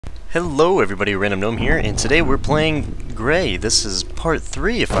Hello everybody, Random Gnome here, and today we're playing Gray. This is part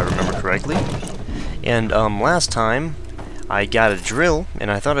 3 if I remember correctly. And last time I got a drill, and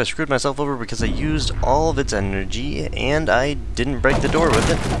I thought I screwed myself over because I used all of its energy and I didn't break the door with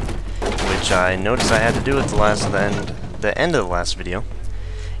it, which I noticed I had to do at the end of the last video.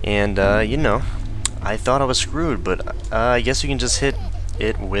 And you know, I thought I was screwed, but I guess you can just hit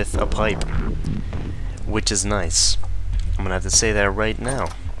it with a pipe, which is nice. I'm gonna have to say that right now.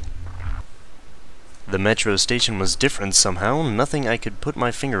 The metro station was different somehow, nothing I could put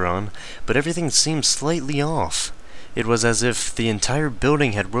my finger on, but everything seemed slightly off. It was as if the entire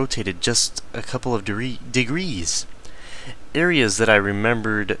building had rotated just a couple of degrees. Areas that I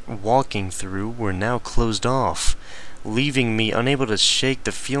remembered walking through were now closed off, leaving me unable to shake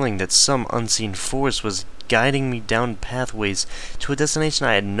the feeling that some unseen force was guiding me down pathways to a destination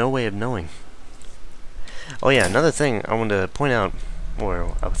I had no way of knowing. Oh yeah, another thing I wanted to point out,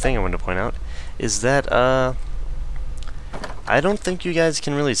 is that I don't think you guys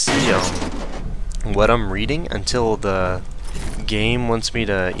can really see what I'm reading until the game wants me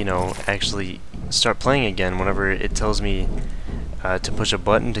to, you know, actually start playing again whenever it tells me to push a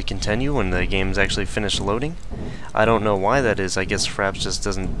button to continue when the game's actually finished loading. I don't know why that is. I guess Fraps just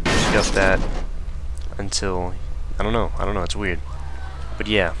doesn't pick up that until, I don't know, it's weird. But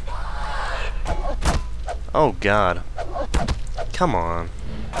yeah. Oh god. Come on.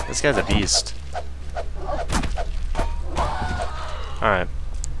 This guy's a beast. Alright.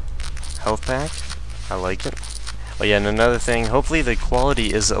 Health pack. I like it. Oh yeah, and another thing, hopefully the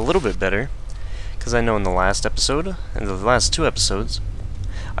quality is a little bit better, because I know in the last episode, in the last 2 episodes,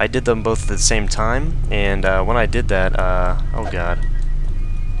 I did them both at the same time, and when I did that, oh god.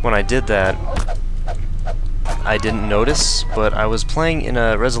 When I did that, I didn't notice, but I was playing in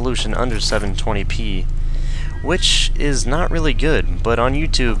a resolution under 720p, which is not really good, but on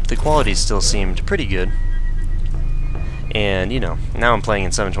YouTube the quality still seemed pretty good. And, you know, now I'm playing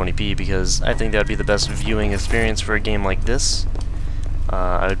in 720p because I think that would be the best viewing experience for a game like this.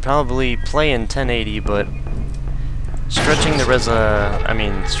 I would probably play in 1080, but stretching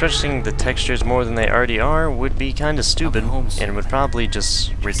the textures more than they already are would be kind of stupid, and would probably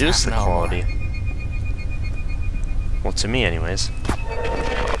just reduce the quality. Well, to me anyways.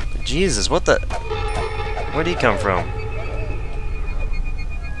 Jesus, what the... Where'd he come from?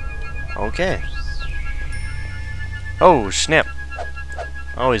 Okay. Oh, snap.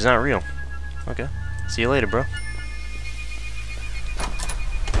 Oh, he's not real. Okay. See you later, bro.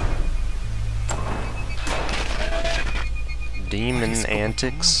 Demon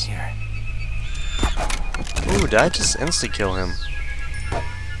antics. Ooh, did I just insta-kill him?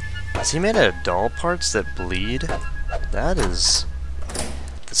 Is he made out of doll parts that bleed? That is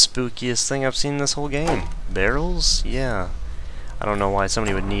the spookiest thing I've seen this whole game. Barrels? Yeah. I don't know why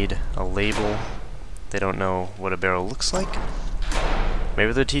somebody would need a label. They don't know what a barrel looks like.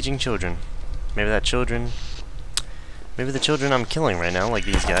 Maybe they're teaching children. Maybe the children I'm killing right now, like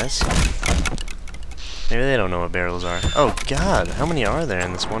these guys. Maybe they don't know what barrels are. Oh god, how many are there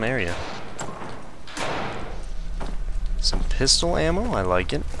in this one area? Some pistol ammo, I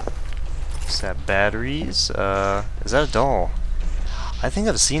like it. Is that batteries? Is that a doll? I think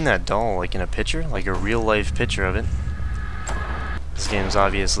I've seen that doll, like in a picture, like a real life picture of it. This game's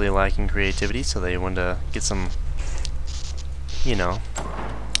obviously lacking creativity, so they wanted to get some, you know,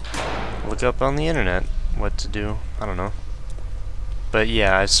 look up on the internet what to do. I don't know. But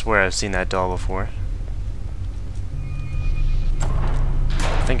yeah, I swear I've seen that doll before.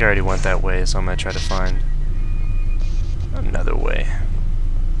 I think I already went that way, so I'm gonna try to find another way.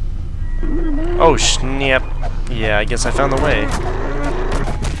 Oh, snap. Yeah, I guess I found the way.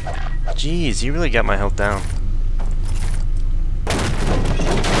 Jeez, you really got my health down.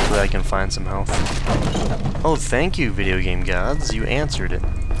 I can find some health. Oh, thank you, video game gods. You answered it.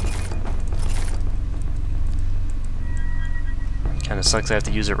 Kinda sucks I have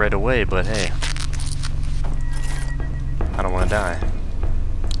to use it right away, but hey. I don't want to die.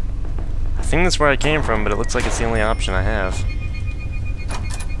 I think that's where I came from, but it looks like it's the only option I have.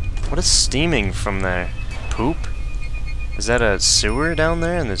 What is steaming from there? Poop? Is that a sewer down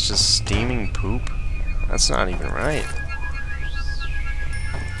there and it's just steaming poop? That's not even right.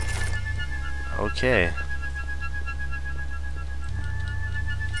 Okay.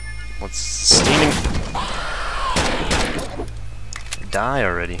 What's steaming? Die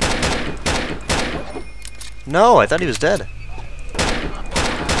already. No, I thought he was dead.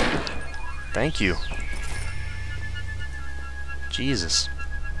 Thank you. Jesus.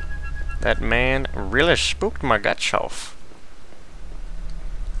 That man really spooked my guts off.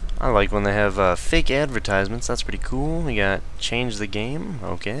 I like when they have fake advertisements. That's pretty cool. We got change the game.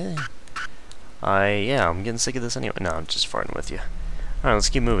 Okay. Yeah, I'm getting sick of this anyway. No, I'm just farting with you. Alright, let's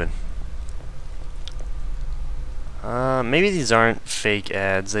keep moving. Maybe these aren't fake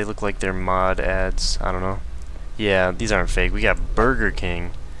ads. They look like they're mod ads. I don't know. Yeah, these aren't fake. We got Burger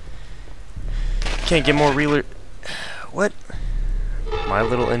King. Can't get more realer. What? My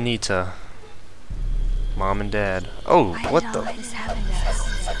Little Anita. Mom and Dad. Oh, what the?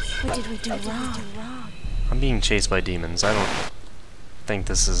 What did we do wrong? I'm being chased by demons. I don't think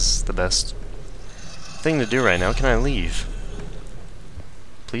this is the best thing to do right now. Can I leave?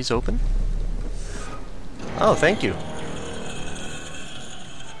 Please open? Oh, thank you.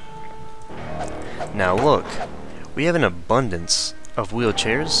 Now look, we have an abundance of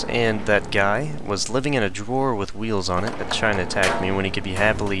wheelchairs, and that guy was living in a drawer with wheels on it that's trying to attack me when he could be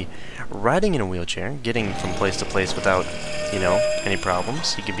happily riding in a wheelchair, getting from place to place without, you know, any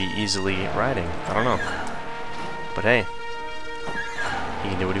problems. He could be easily riding. I don't know. But hey, he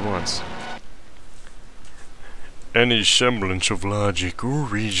can do what he wants. Any semblance of logic or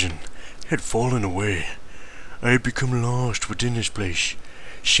reason had fallen away. I had become lost within this place,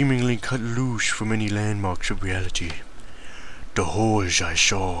 seemingly cut loose from any landmarks of reality. The horrors I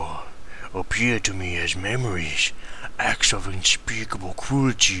saw appeared to me as memories, acts of unspeakable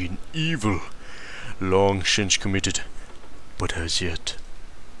cruelty and evil, long since committed, but as yet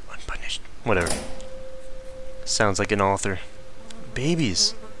unpunished. Whatever. Sounds like an author.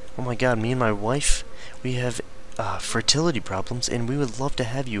 Babies! Oh my god, me and my wife, we have fertility problems, and we would love to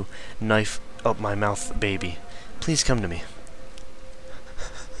have you knife up my mouth, baby. Please come to me.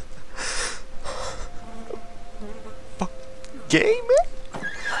 Fuck. Gay, man?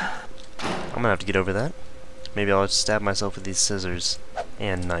 I'm gonna have to get over that. Maybe I'll just stab myself with these scissors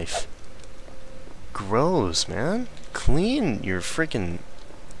and knife. Gross, man. Clean your freaking...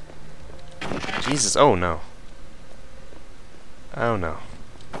 Jesus. Oh, no. Oh, no.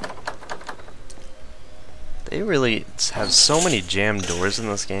 They really have so many jammed doors in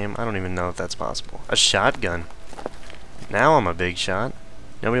this game, I don't even know if that's possible. A shotgun. Now I'm a big shot.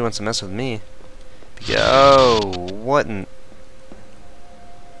 Nobody wants to mess with me. Oh, what in...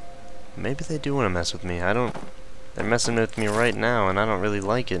 Maybe they do want to mess with me. I don't... They're messing with me right now, and I don't really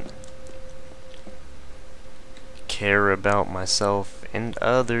like it. Care about myself and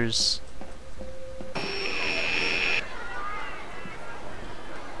others.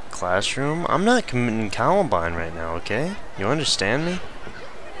 Classroom? I'm not committing Columbine right now, okay? You understand me?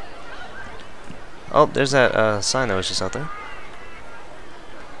 Oh, there's that sign that was just out there.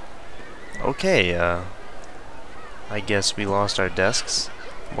 Okay, I guess we lost our desks.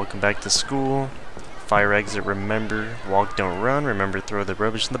 Welcome back to school. Fire exit, remember. Walk, don't run. Remember, throw the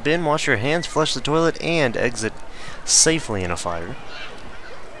rubbish in the bin. Wash your hands, flush the toilet, and exit safely in a fire.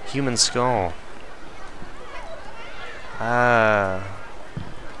 Human skull. I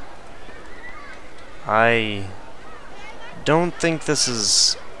don't think this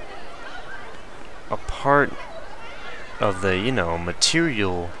is a part of the, you know,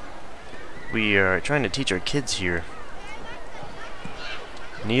 material we are trying to teach our kids here.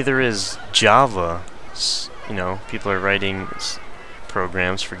 Neither is Java. You know, people are writing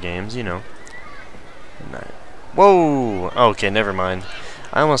programs for games, you know. Whoa! Okay, never mind.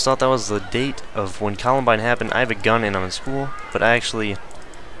 I almost thought that was the date of when Columbine happened. I have a gun and I'm in school, but actually,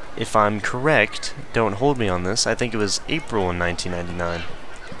 if I'm correct, don't hold me on this, I think it was April in 1999.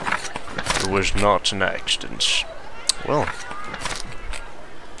 It was not an accident. Well,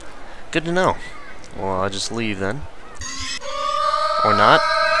 good to know. Well, I'll just leave then. Or not.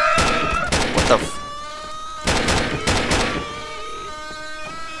 What the f...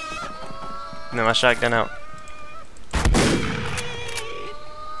 No, my shotgun out.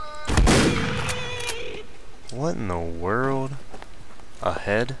 What in the world? A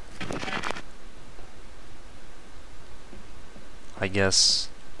head? I guess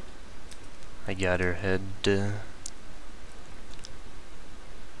I got her head. The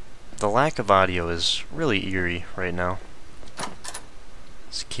lack of audio is really eerie right now.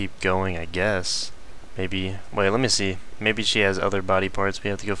 Let's keep going, I guess. Maybe... Wait, let me see. Maybe she has other body parts we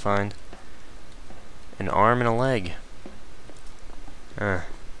have to go find. An arm and a leg.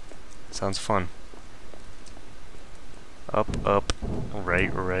 Sounds fun. Up, up,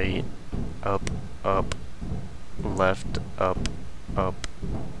 right, right, up, up, left, up, up.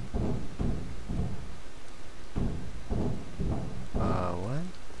 What?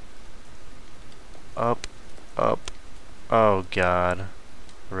 Up, up, oh god.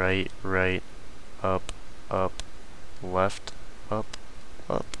 Right, right, up, up, left, up,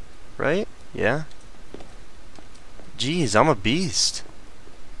 right? Yeah? Jeez, I'm a beast.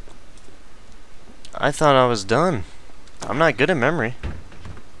 I thought I was done. I'm not good at memory.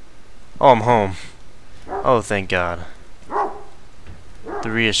 Oh, I'm home. Oh, thank God. The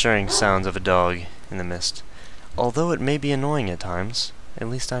reassuring sounds of a dog in the mist. Although it may be annoying at times, at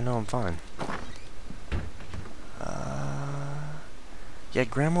least I know I'm fine. Yeah,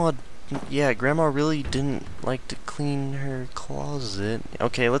 Grandma really didn't like to clean her closet.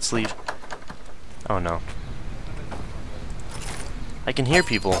 Okay, let's leave. Oh no. I can hear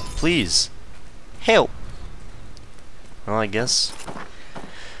people. Please. Help! Well, I guess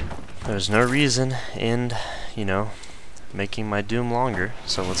there's no reason in, you know, making my doom longer,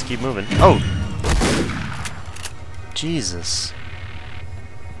 so let's keep moving. Oh! Jesus.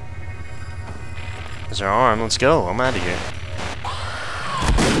 There's our arm. Let's go. I'm out of here.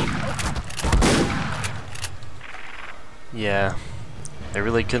 Yeah. They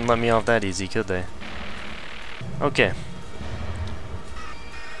really couldn't let me off that easy, could they? Okay.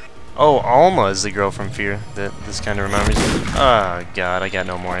 Oh, Alma is the girl from Fear that this kind of reminds me of. Ah, God, I got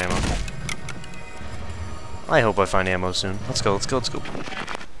no more ammo. I hope I find ammo soon. Let's go, let's go, let's go.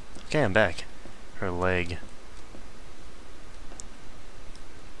 Okay, I'm back. Her leg.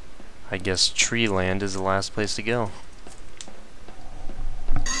 I guess Tree Land is the last place to go.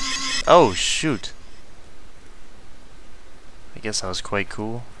 Oh, shoot. I guess that was quite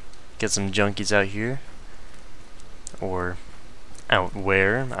cool. Get some junkies out here. Or out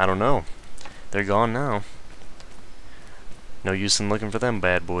where? I don't know. They're gone now. No use in looking for them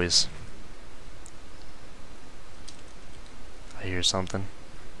bad boys. I hear something.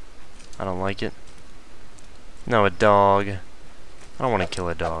 I don't like it. No, a dog. I don't want to kill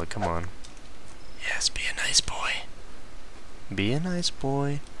a dog. Come on. Yes, be a nice boy. Be a nice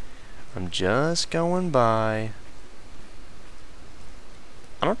boy. I'm just going by.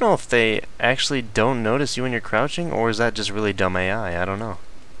 I don't know if they actually don't notice you when you're crouching, or is that just really dumb AI? I don't know.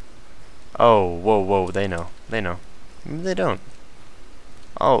 Oh, whoa, whoa, they know. They know. Maybe they don't.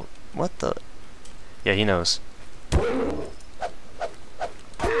 Oh, what the? Yeah, he knows.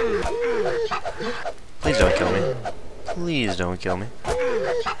 Please don't kill me. Please don't kill me.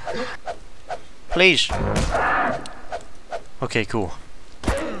 Please. Okay, cool.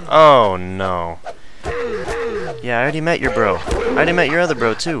 Oh, no. Yeah, I already met your bro. I already met your other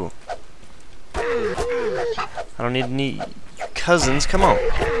bro, too. I don't need any cousins. Come on.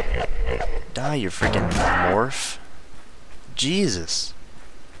 Die, you freaking morph. Jesus.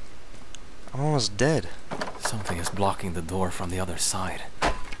 I'm almost dead. Something is blocking the door from the other side.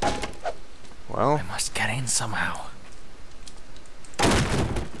 Well. I must get in somehow.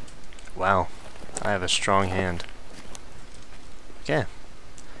 Wow. I have a strong hand. Okay.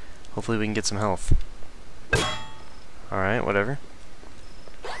 Hopefully we can get some health. Alright, whatever.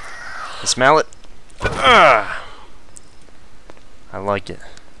 Let's mallet. Ah! I like it.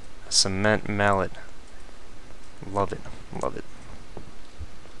 A cement mallet. Love it. Love it.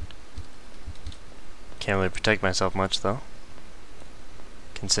 Can't really protect myself much, though.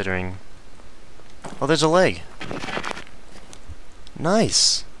 Considering... Oh, there's a leg.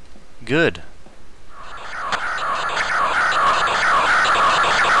 Nice. Good.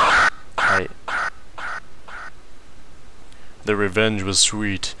 The revenge was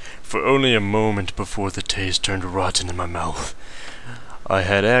sweet, for only a moment before the taste turned rotten in my mouth. I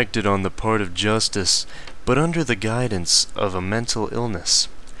had acted on the part of justice, but under the guidance of a mental illness.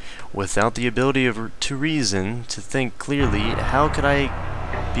 Without the ability to reason, to think clearly, how could I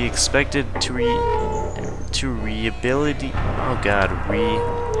be expected to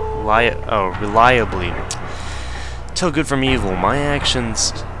reliably tell good from evil? My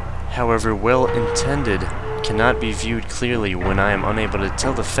actions, however well intended, cannot be viewed clearly when I am unable to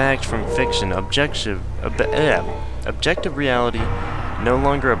tell the fact from fiction. Objective reality no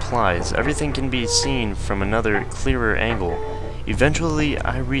longer applies. Everything can be seen from another, clearer angle. Eventually,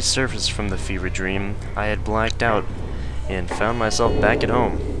 I resurfaced from the fever dream I had blacked out and found myself back at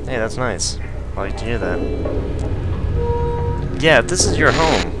home. Hey, that's nice. I like to hear that. Yeah, if this is your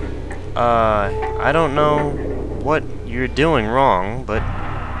home, I don't know what you're doing wrong, but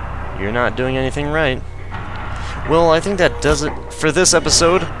you're not doing anything right. Well, I think that does it for this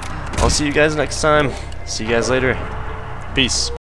episode. I'll see you guys next time. See you guys later. Peace.